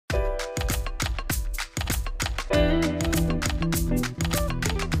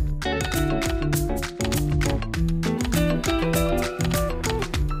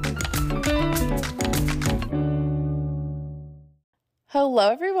Hello,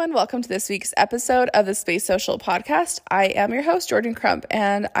 everyone. Welcome to this week's episode of the Space Social Podcast. I am your host, Jordan Crump,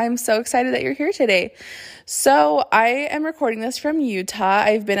 and I'm so excited that you're here today. So I am recording this from Utah.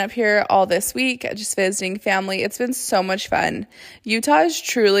 I've been up here all this week, just visiting family. It's been so much fun. Utah is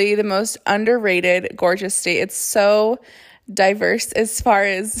truly the most underrated, gorgeous state. It's so diverse as far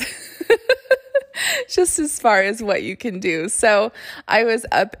as... just as far as what you can do. So I was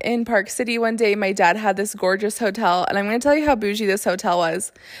up in Park City one day. My dad had this gorgeous hotel, and I'm going to tell you how bougie this hotel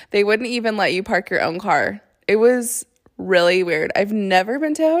was. They wouldn't even let you park your own car. It was really weird. I've never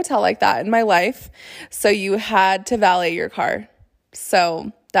been to a hotel like that in my life. So you had to valet your car.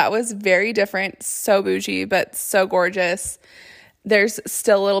 So that was very different, so bougie, but so gorgeous. There's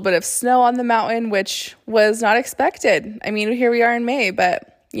still a little bit of snow on the mountain, which was not expected. I mean, here we are in May,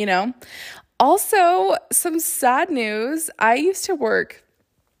 but you know. Also, some sad news. I used to work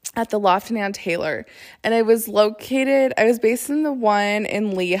at the Loft in Ann Taylor, and I was based in the one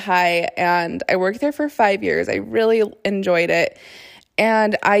in Lehigh, and I worked there for 5 years. I really enjoyed it.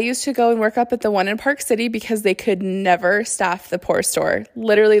 And I used to go and work up at the one in Park City because they could never staff the poor store.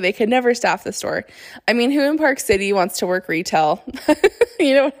 Literally, they could never staff the store. I mean, who in Park City wants to work retail?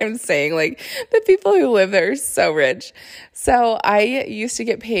 You know what I'm saying? Like, the people who live there are so rich. So I used to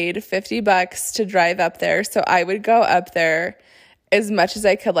get paid $50 to drive up there. So I would go up there as much as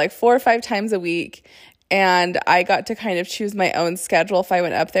I could, like 4 or 5 times a week. And I got to kind of choose my own schedule if I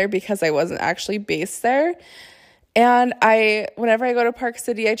went up there because I wasn't actually based there. And whenever I go to Park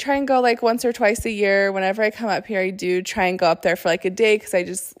City, I try and go like once or twice a year. Whenever I come up here, I do try and go up there for like a day because I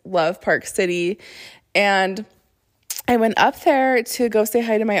just love Park City. And I went up there to go say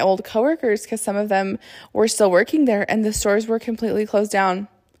hi to my old coworkers because some of them were still working there and the stores were completely closed down.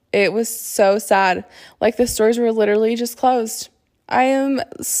 It was so sad. Like the stores were literally just closed. I am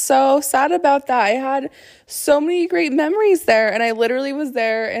so sad about that. I had so many great memories there, and I literally was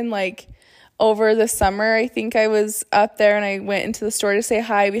there in like over the summer. I think I was up there and I went into the store to say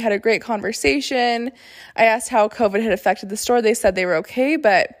hi. We had a great conversation. I asked how COVID had affected the store. They said they were okay,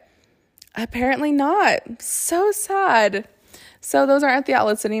 but apparently not. So sad. So those aren't the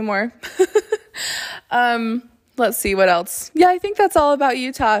outlets anymore. Let's see what else. Yeah, I think that's all about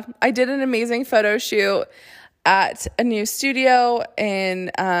Utah. I did an amazing photo shoot at a new studio in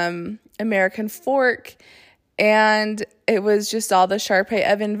American Fork, and it was just all the Sharpay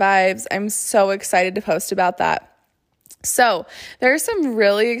Evan vibes. I'm so excited to post about that. So there are some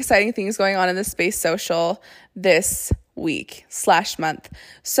really exciting things going on in the Space Social this week/month.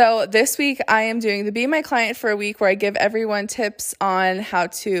 So this week I am doing the Be My Client for a week where I give everyone tips on how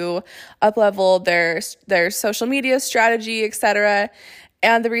to up-level their social media strategy, etc.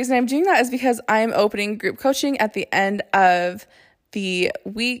 And the reason I'm doing that is because I'm opening group coaching at the end of the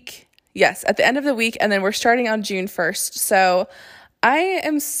week. Yes, at the end of the week, and then we're starting on June 1st. So I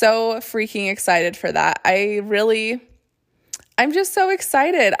am so freaking excited for that. I'm just so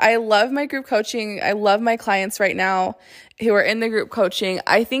excited. I love my group coaching. I love my clients right now who are in the group coaching.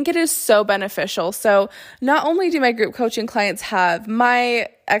 I think it is so beneficial. So not only do my group coaching clients have my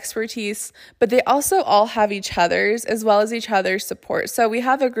expertise, but they also all have each other's as well as each other's support. So we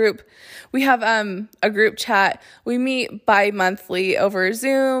have a group chat. We meet bi-monthly over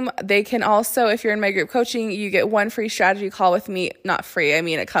Zoom. They can also, if you're in my group coaching, you get one free strategy call with me. Not free, I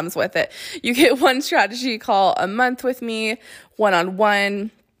mean, it comes with it. You get one strategy call a month with me,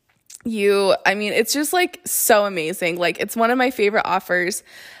 one-on-one. It's just like so amazing. Like, it's one of my favorite offers.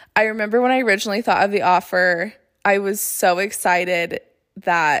 I remember when I originally thought of the offer, I was so excited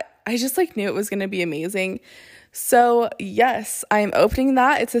that I just like knew it was going to be amazing. So yes, I'm opening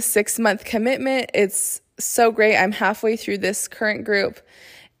that. It's a 6-month commitment. It's so great. I'm halfway through this current group,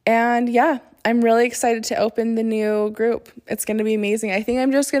 and yeah, I'm really excited to open the new group. It's going to be amazing. I think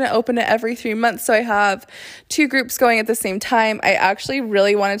I'm just going to open it every 3 months. So I have 2 groups going at the same time. I actually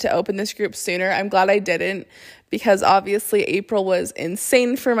really wanted to open this group sooner. I'm glad I didn't, because obviously April was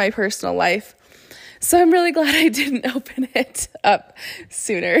insane for my personal life. So I'm really glad I didn't open it up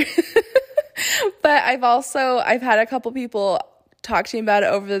sooner. But I've had a couple people talk to me about it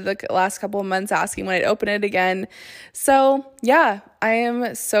over the last couple of months, asking when I'd open it again. So yeah, I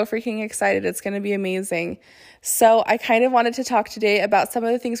am so freaking excited. It's going to be amazing. So I kind of wanted to talk today about some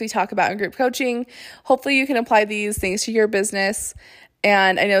of the things we talk about in group coaching. Hopefully you can apply these things to your business.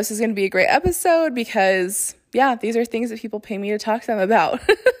 And I know this is going to be a great episode because yeah, these are things that people pay me to talk to them about.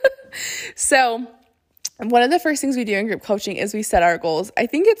 So one of the first things we do in group coaching is we set our goals. I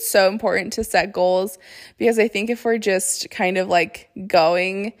think it's so important to set goals because I think if we're just kind of like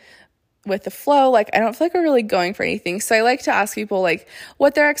going with the flow, like I don't feel like we're really going for anything. So I like to ask people like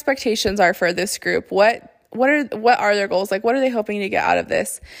what their expectations are for this group. What what are their goals? Like, what are they hoping to get out of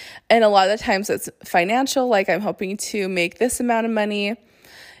this? And a lot of the times it's financial, like I'm hoping to make this amount of money,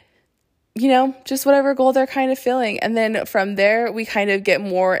 just whatever goal they're kind of feeling. And then from there, we kind of get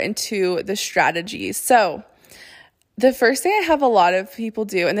more into the strategies. So the first thing I have a lot of people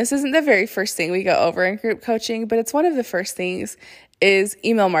do, and this isn't the very first thing we go over in group coaching, but it's one of the first things, is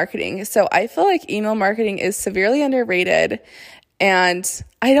email marketing. So I feel like email marketing is severely underrated, and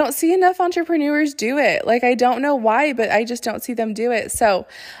I don't see enough entrepreneurs do it. Like, I don't know why, but I just don't see them do it. So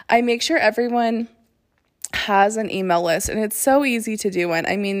I make sure everyone has an email list, and it's so easy to do one.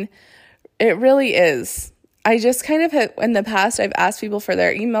 I mean, it really is. I just kind of in the past, I've asked people for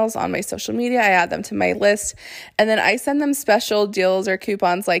their emails on my social media. I add them to my list, and then I send them special deals or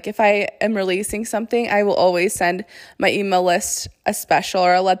coupons. Like if I am releasing something, I will always send my email list a special,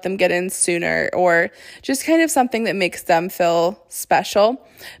 or I'll let them get in sooner, or just kind of something that makes them feel special.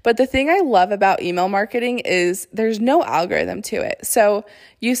 But the thing I love about email marketing is there's no algorithm to it. So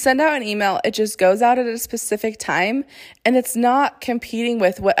you send out an email, it just goes out at a specific time, and it's not competing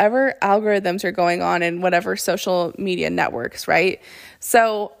with whatever algorithms are going on in whatever social media networks, right?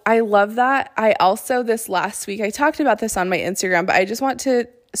 So I love that. I also, this last week, I talked about this on my Instagram, but I just want to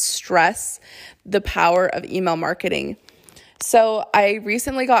stress the power of email marketing. So I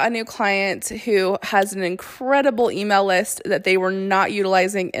recently got a new client who has an incredible email list that they were not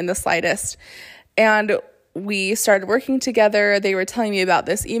utilizing in the slightest. And we started working together. They were telling me about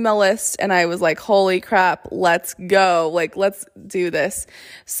this email list, and I was like, holy crap, let's go. Like, let's do this.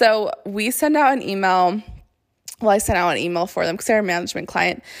 So we send out an email. Well, I sent out an email for them because they're a management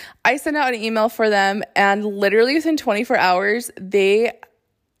client. I sent out an email for them, and literally within 24 hours, they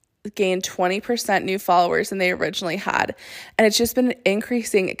gained 20% new followers than they originally had. And it's just been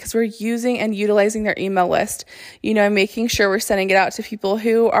increasing because we're using and utilizing their email list, making sure we're sending it out to people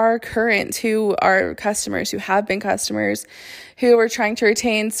who are current, who are customers, who have been customers, who are trying to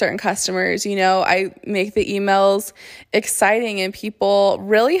retain certain customers. I make the emails exciting, and people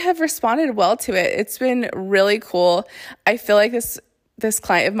really have responded well to it. It's been really cool. I feel like this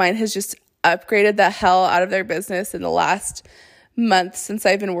client of mine has just upgraded the hell out of their business in the last month since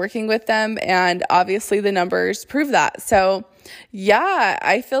I've been working with them, and obviously the numbers prove that. So yeah,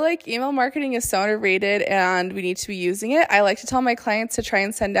 I feel like email marketing is so underrated, and we need to be using it. I like to tell my clients to try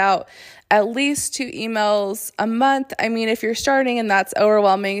and send out at least 2 emails a month. I mean, if you're starting and that's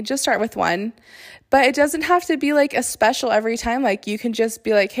overwhelming, just start with 1. But it doesn't have to be like a special every time. Like, you can just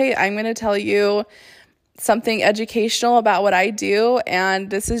be like, hey, I'm going to tell you something educational about what I do,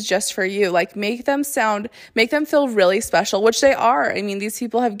 and this is just for you. Like, make them feel really special, which they are. I mean, these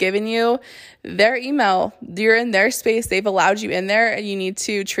people have given you their email. You're in their space. They've allowed you in there, and you need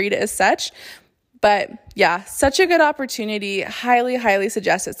to treat it as such. But yeah, such a good opportunity. Highly, highly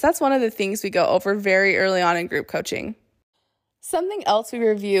suggest it. So that's one of the things we go over very early on in group coaching. Something else we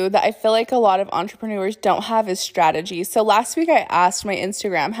review that I feel like a lot of entrepreneurs don't have is strategy. So last week I asked my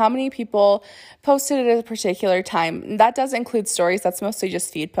Instagram how many people posted at a particular time. That does include stories. That's mostly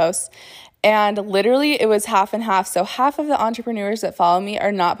just feed posts. And literally it was half and half. So half of the entrepreneurs that follow me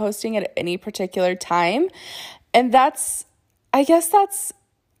are not posting at any particular time. And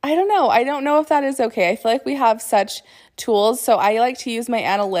I don't know. I don't know if that is okay. I feel like we have such tools. So I like to use my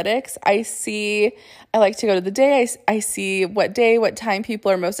analytics. I like to go to the day. I see what day, what time people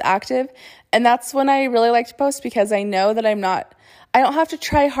are most active. And that's when I really like to post, because I know that I don't have to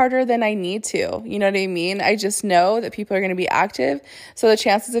try harder than I need to. You know what I mean? I just know that people are going to be active. So the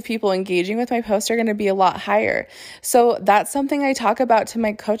chances of people engaging with my posts are going to be a lot higher. So that's something I talk about to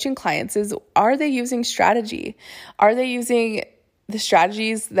my coaching clients is, are they using strategy? Are they using the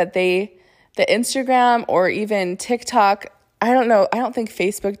strategies that the Instagram or even TikTok, I don't know. I don't think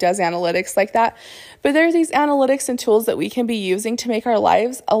Facebook does analytics like that, but there are these analytics and tools that we can be using to make our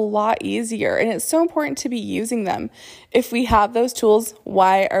lives a lot easier. And it's so important to be using them. If we have those tools,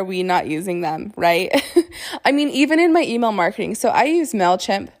 why are we not using them, right? I mean, even in my email marketing. So I use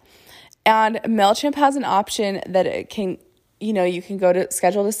MailChimp, and MailChimp has an option that it can, you can go to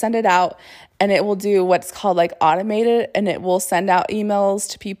schedule to send it out, and it will do what's called like automated, and it will send out emails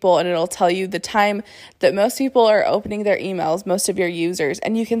to people, and it'll tell you the time that most people are opening their emails, most of your users,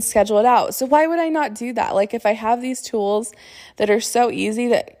 and you can schedule it out. So why would I not do that? Like, if I have these tools that are so easy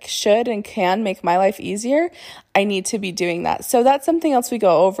that should and can make my life easier, I need to be doing that. So that's something else we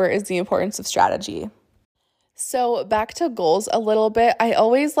go over, is the importance of strategy. So back to goals a little bit. I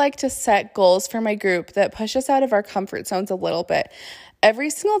always like to set goals for my group that push us out of our comfort zones a little bit. Every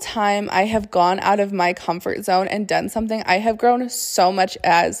single time I have gone out of my comfort zone and done something, I have grown so much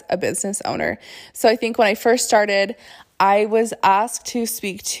as a business owner. So I think when I first started, I was asked to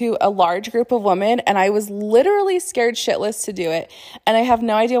speak to a large group of women, and I was literally scared shitless to do it. And I have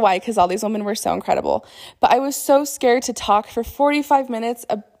no idea why, because all these women were so incredible. But I was so scared to talk for 45 minutes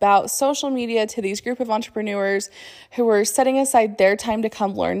about social media to these group of entrepreneurs who were setting aside their time to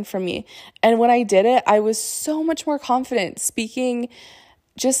come learn from me. And when I did it, I was so much more confident speaking,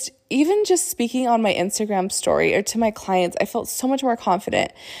 just speaking on my Instagram story or to my clients. I felt so much more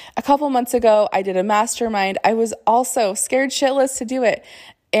confident. A couple months ago, I did a mastermind. I was also scared shitless to do it.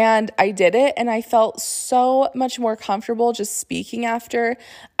 And I did it, and I felt so much more comfortable just speaking after.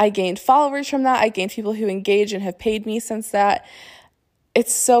 I gained followers from that. I gained people who engage and have paid me since that.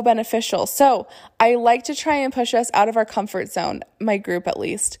 It's so beneficial. So I like to try and push us out of our comfort zone, my group at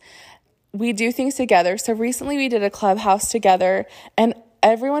least. We do things together. So recently we did a clubhouse together, and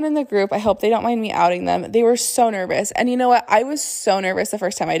everyone in the group, I hope they don't mind me outing them, they were so nervous. And you know what? I was so nervous the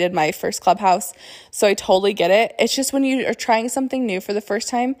first time I did my first clubhouse, so I totally get it. It's just when you are trying something new for the first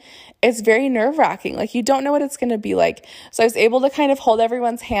time, it's very nerve-wracking. Like, you don't know what it's going to be like. So I was able to kind of hold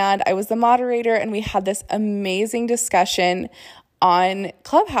everyone's hand. I was the moderator, and we had this amazing discussion on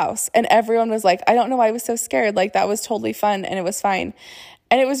Clubhouse. And everyone was like, I don't know why I was so scared. Like, that was totally fun, and it was fine.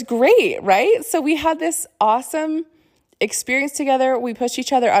 And it was great, right? So we had this awesome experience together. We pushed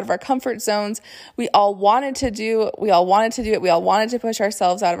each other out of our comfort zones. We all wanted to do it. We all wanted to push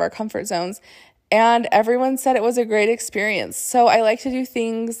ourselves out of our comfort zones. And everyone said it was a great experience. So I like to do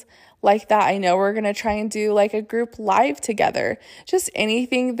things like that. I know we're going to try and do like a group live together, just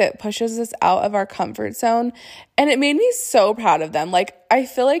anything that pushes us out of our comfort zone. And it made me so proud of them. Like, I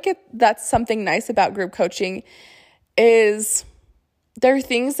feel like that's something nice about group coaching is there are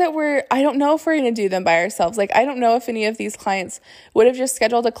things that I don't know if we're going to do them by ourselves. Like, I don't know if any of these clients would have just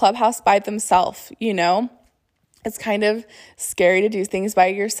scheduled a clubhouse by themselves, you know? It's kind of scary to do things by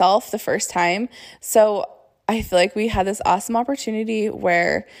yourself the first time. So I feel like we had this awesome opportunity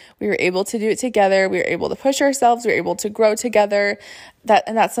where we were able to do it together. We were able to push ourselves. We were able to grow together.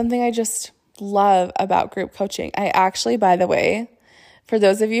 And that's something I just love about group coaching. I actually, by the way, for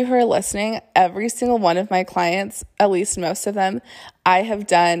those of you who are listening, every single one of my clients, at least most of them, I have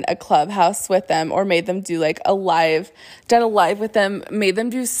done a clubhouse with them or made them do like done a live with them, made them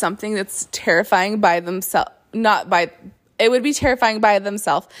do something that's terrifying by themselves. It would be terrifying by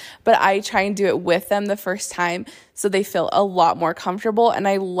themselves, but I try and do it with them the first time so they feel a lot more comfortable. And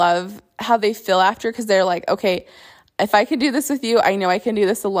I love how they feel after, because they're like, okay, if I can do this with you, I know I can do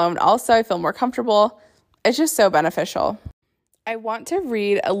this alone. Also, I feel more comfortable. It's just so beneficial. I want to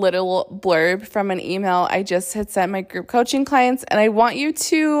read a little blurb from an email I just had sent my group coaching clients, and I want you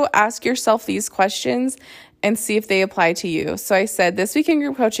to ask yourself these questions and see if they apply to you. So I said, this week in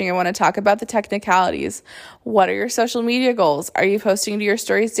group coaching, I want to talk about the technicalities. What are your social media goals? Are you posting to your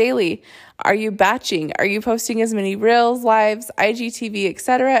stories daily? Are you batching? Are you posting as many reels, lives, IGTV,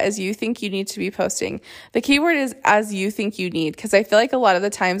 etc. as you think you need to be posting? The key word is as you think you need, because I feel like a lot of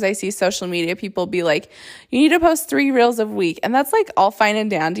the times I see social media people be like, you need to post 3 reels a week. And that's like all fine and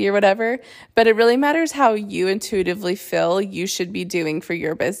dandy or whatever, but it really matters how you intuitively feel you should be doing for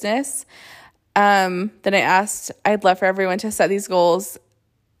your business. Then I asked, I'd love for everyone to set these goals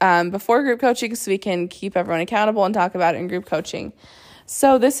before group coaching so we can keep everyone accountable and talk about it in group coaching.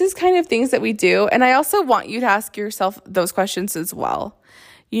 So this is kind of things that we do. And I also want you to ask yourself those questions as well.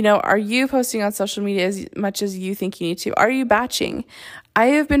 You know, are you posting on social media as much as you think you need to? Are you batching? I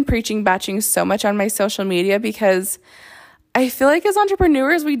have been preaching batching so much on my social media because I feel like as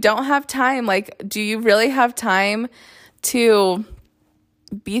entrepreneurs, we don't have time. Like, do you really have time to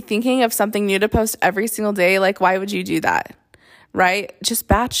be thinking of something new to post every single day? Like, why would you do that? Right? Just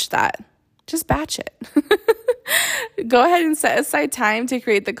batch that. Just batch it. Go ahead and set aside time to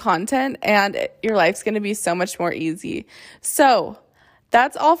create the content, and your life's going to be so much more easy. So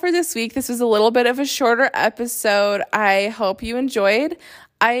that's all for this week. This was a little bit of a shorter episode. I hope you enjoyed.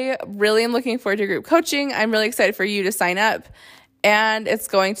 I really am looking forward to group coaching. I'm really excited for you to sign up, and it's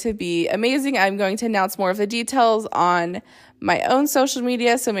going to be amazing. I'm going to announce more of the details on my own social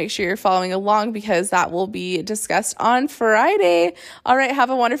media, so make sure you're following along because that will be discussed on Friday. All right, have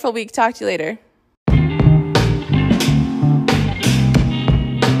a wonderful week. Talk to you later.